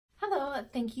Hello,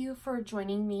 thank you for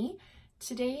joining me.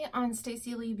 Today on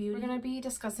Stacy Lee Beauty, we're going to be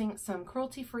discussing some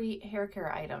cruelty-free hair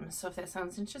care items. So if that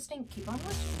sounds interesting, keep on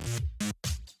watching.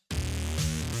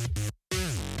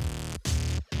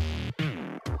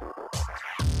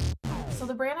 So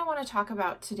the brand I want to talk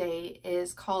about today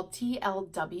is called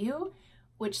TLW,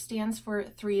 which stands for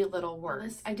Three Little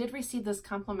Words. I did receive this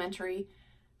complimentary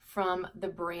from the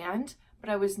brand, but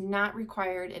I was not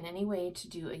required in any way to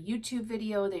do a YouTube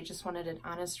video. They just wanted an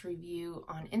honest review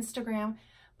on Instagram.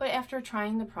 But after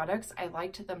trying the products, I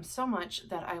liked them so much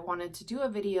that I wanted to do a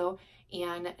video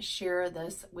and share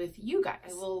this with you guys.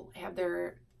 I will have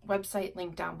their website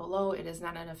linked down below. It is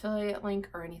not an affiliate link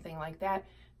or anything like that.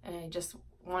 And I just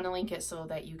want to link it so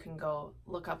that you can go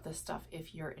look up this stuff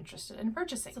if you're interested in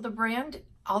purchasing. So the brand,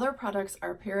 all their products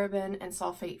are paraben and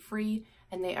sulfate free,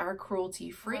 and they are cruelty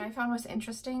free. What I found was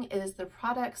interesting is the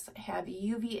products have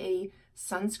UVA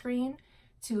sunscreen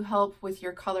to help with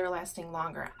your color lasting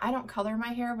longer. I don't color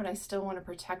my hair, but I still want to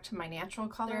protect my natural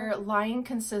color. Their line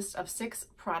consists of 6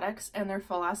 products, and their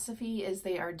philosophy is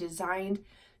they are designed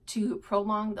to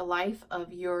prolong the life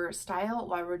of your style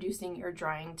while reducing your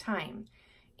drying time.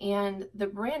 And the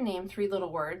brand name, Three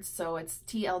Little Words, so it's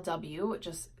TLW.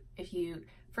 Just if you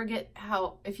forget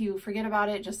about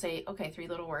it, just say, okay, Three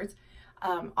Little Words.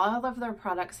 All of their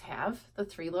products have the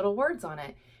 3 little words on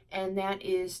it, and that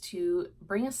is to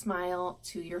bring a smile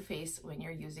to your face when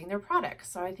you're using their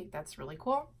products. So I think that's really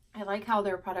cool. I like how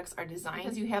their products are designed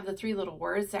because you have the 3 little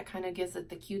words that kind of gives it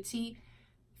the cutesy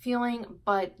feeling,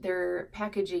 but their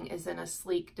packaging is in a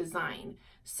sleek design.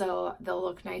 So they'll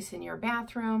look nice in your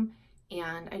bathroom.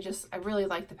 And I really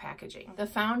like the packaging. The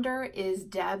founder is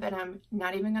Deb, and I'm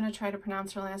not even going to try to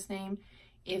pronounce her last name.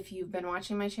 If you've been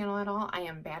watching my channel at all, I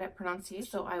am bad at pronunciation,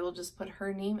 so I will just put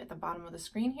her name at the bottom of the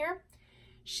screen here.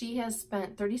 She has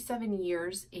spent 37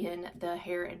 years in the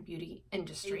hair and beauty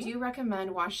industry. I do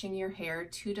recommend washing your hair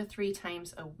 2 to 3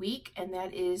 times a week, and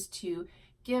that is to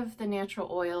give the natural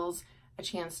oils a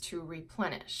chance to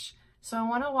replenish. So I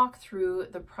want to walk through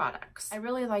the products. I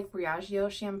really like Briogeo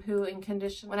shampoo and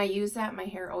conditioner. When I use that, my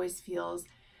hair always feels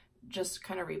just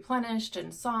kind of replenished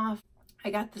and soft. I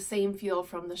got the same feel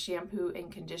from the shampoo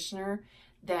and conditioner,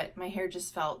 that my hair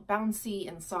just felt bouncy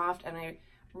and soft, and I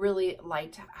really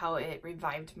liked how it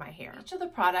revived my hair. Each of the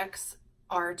products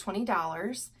are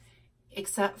 $20,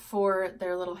 except for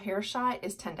their little hair shot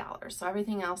is $10. So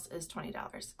everything else is $20.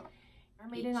 They're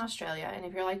made in Australia, and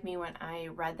if you're like me, when I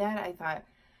read that, I thought,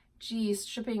 geez,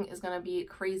 shipping is going to be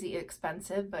crazy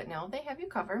expensive, but no, they have you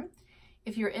covered.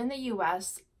 If you're in the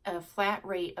US, a flat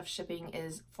rate of shipping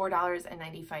is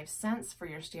 $4.95 for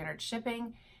your standard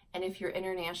shipping, and if you're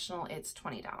international, it's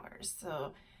 $20.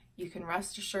 So you can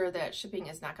rest assured that shipping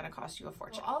is not going to cost you a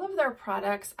fortune. Well, all of their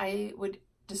products I would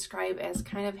describe as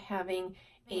kind of having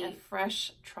a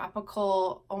fresh,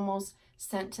 tropical, almost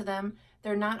scent to them.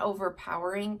 They're not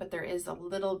overpowering, but there is a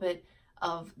little bit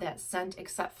of that scent,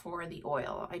 except for the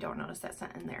oil. I don't notice that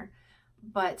scent in there.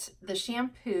 But the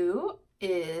shampoo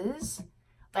is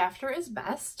Laughter is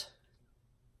Best.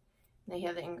 They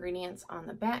have the ingredients on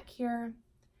the back here.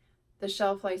 The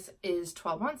shelf life is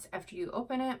 12 months after you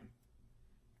open it.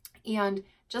 And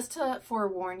just to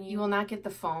forewarn you, you will not get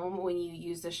the foam when you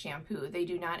use the shampoo. They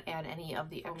do not add any of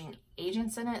the foaming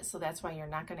agents in it, so that's why you're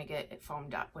not going to get it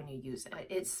foamed up when you use it. But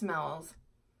it smells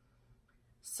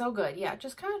so good. Yeah,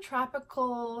 just kind of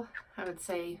tropical, I would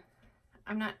say.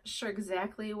 I'm not sure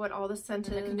exactly what all the scent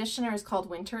is. The conditioner is called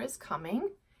Winter is Coming,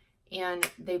 and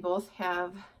they both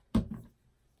have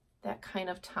that kind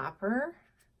of topper.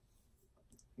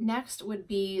 Next would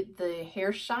be the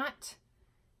hair shot,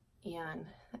 and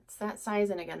it's that size,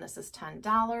 and again, this is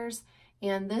 $10.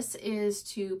 And this is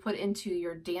to put into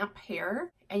your damp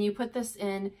hair, and you put this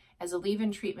in as a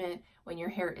leave-in treatment when your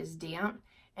hair is damp,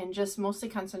 and just mostly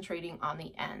concentrating on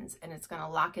the ends, and it's going to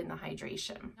lock in the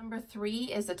hydration. Number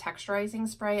 3 is a texturizing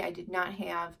spray. I did not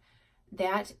have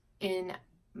that in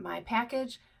my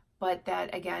package, but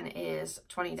that again is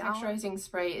 $20. Texturizing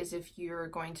spray is if you're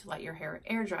going to let your hair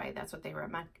air dry. That's what they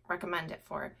recommend it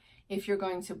for. If you're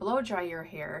going to blow dry your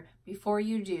hair, before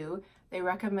you do, they're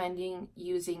recommending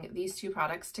using these 2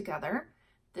 products together.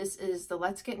 This is the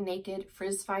Let's Get Naked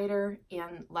Frizz Fighter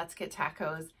and Let's Get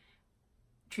Tacos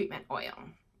treatment oil.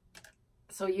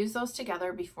 So use those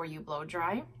together before you blow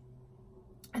dry.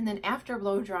 And then after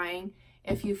blow drying,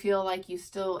 if you feel like you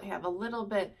still have a little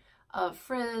bit of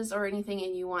frizz or anything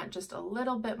and you want just a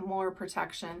little bit more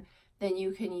protection, then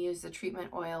you can use the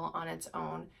treatment oil on its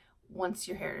own once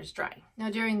your hair is dry. Now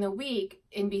during the week,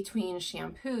 in between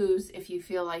shampoos, if you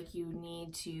feel like you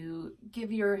need to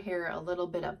give your hair a little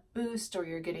bit of boost, or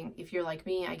if you're like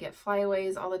me, I get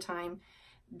flyaways all the time,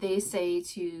 they say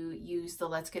to use the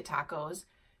Let's Get Tacos,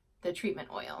 the treatment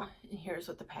oil. And here's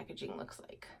what the packaging looks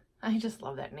like. I just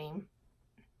love that name.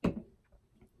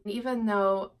 Even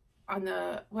though on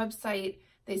the website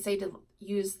they say to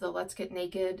use the Let's Get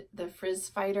Naked, the Frizz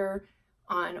Fighter,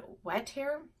 on wet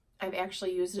hair, I've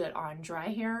actually used it on dry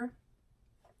hair,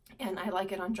 and I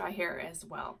like it on dry hair as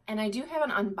well. And I do have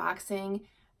an unboxing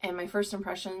and my first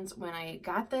impressions when I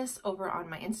got this over on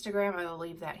my Instagram. I will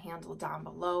leave that handle down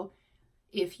below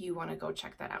if you want to go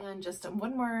check that out. And just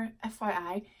one more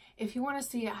FYI, if you want to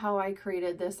see how I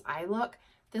created this eye look,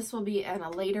 this will be in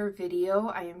a later video.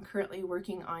 I am currently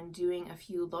working on doing a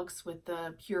few looks with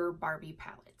the Pure Barbie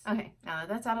palettes. Okay, now that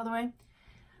that's out of the way,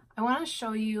 I want to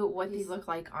show you what these look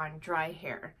like on dry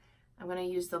hair. I'm going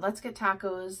to use the Let's Get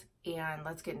Tacos and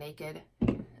Let's Get Naked.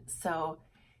 So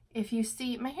if you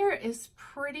see, my hair is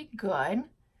pretty good,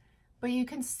 but you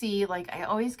can see, like, I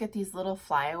always get these little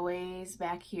flyaways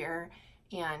back here,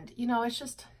 and you know, it's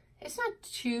not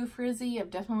too frizzy. I've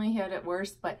definitely had it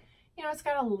worse, but you know, it's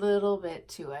got a little bit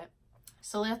to it.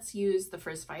 So let's use the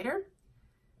Frizz Fighter.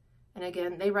 And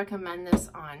again, they recommend this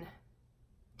on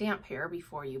damp hair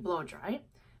before you blow dry.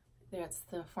 That's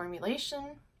the formulation.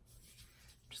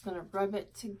 I'm just gonna rub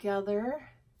it together.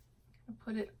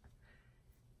 Put it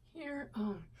here.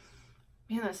 Oh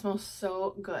man, that smells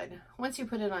so good. Once you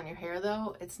put it on your hair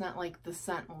though, it's not like the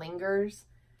scent lingers,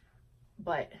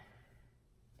 but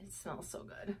it smells so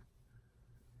good.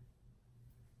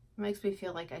 Makes me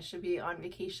feel like I should be on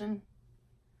vacation.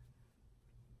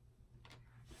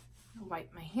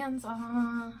 Wipe my hands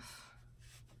off.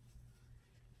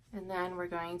 And then we're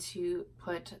going to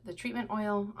put the treatment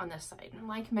oil on this side. And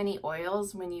like many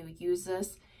oils, when you use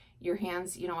this, your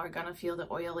hands, you know, are gonna feel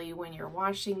the oily when you're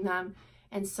washing them.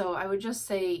 And so I would just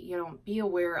say, you know, be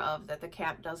aware of that the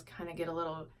cap does kind of get a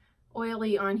little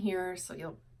oily on here, so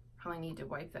you'll probably need to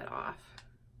wipe that off.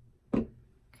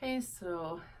 Okay,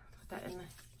 so put that in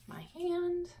my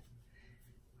hand.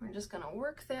 We're just gonna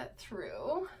work that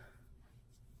through.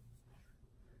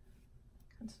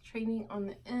 Concentrating on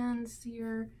the ends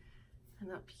here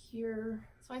and up here.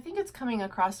 So I think it's coming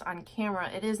across on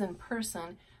camera. It is in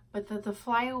person, but that the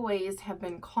flyaways have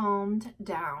been calmed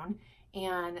down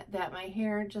and that my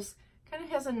hair just kind of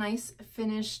has a nice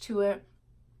finish to it,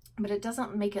 but it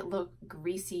doesn't make it look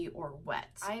greasy or wet.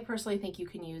 I personally think you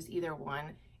can use either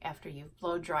one after you've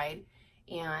blow dried,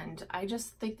 and I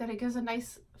just think that it gives a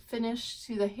nice finish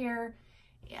to the hair.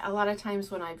 A lot of times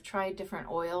when I've tried different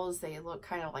oils, they look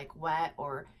kind of like wet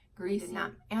or greasy. Did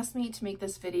not ask me to make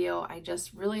this video. I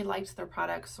just really liked their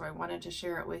products, so I wanted to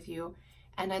share it with you.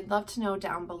 And I'd love to know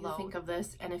down below what you think of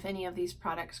this and if any of these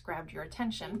products grabbed your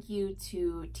attention. Thank you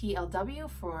to TLW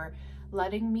for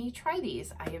letting me try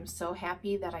these. I am so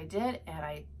happy that I did, and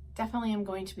I definitely am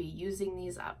going to be using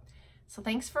these up. So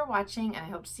thanks for watching, and I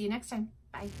hope to see you next time.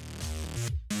 Bye.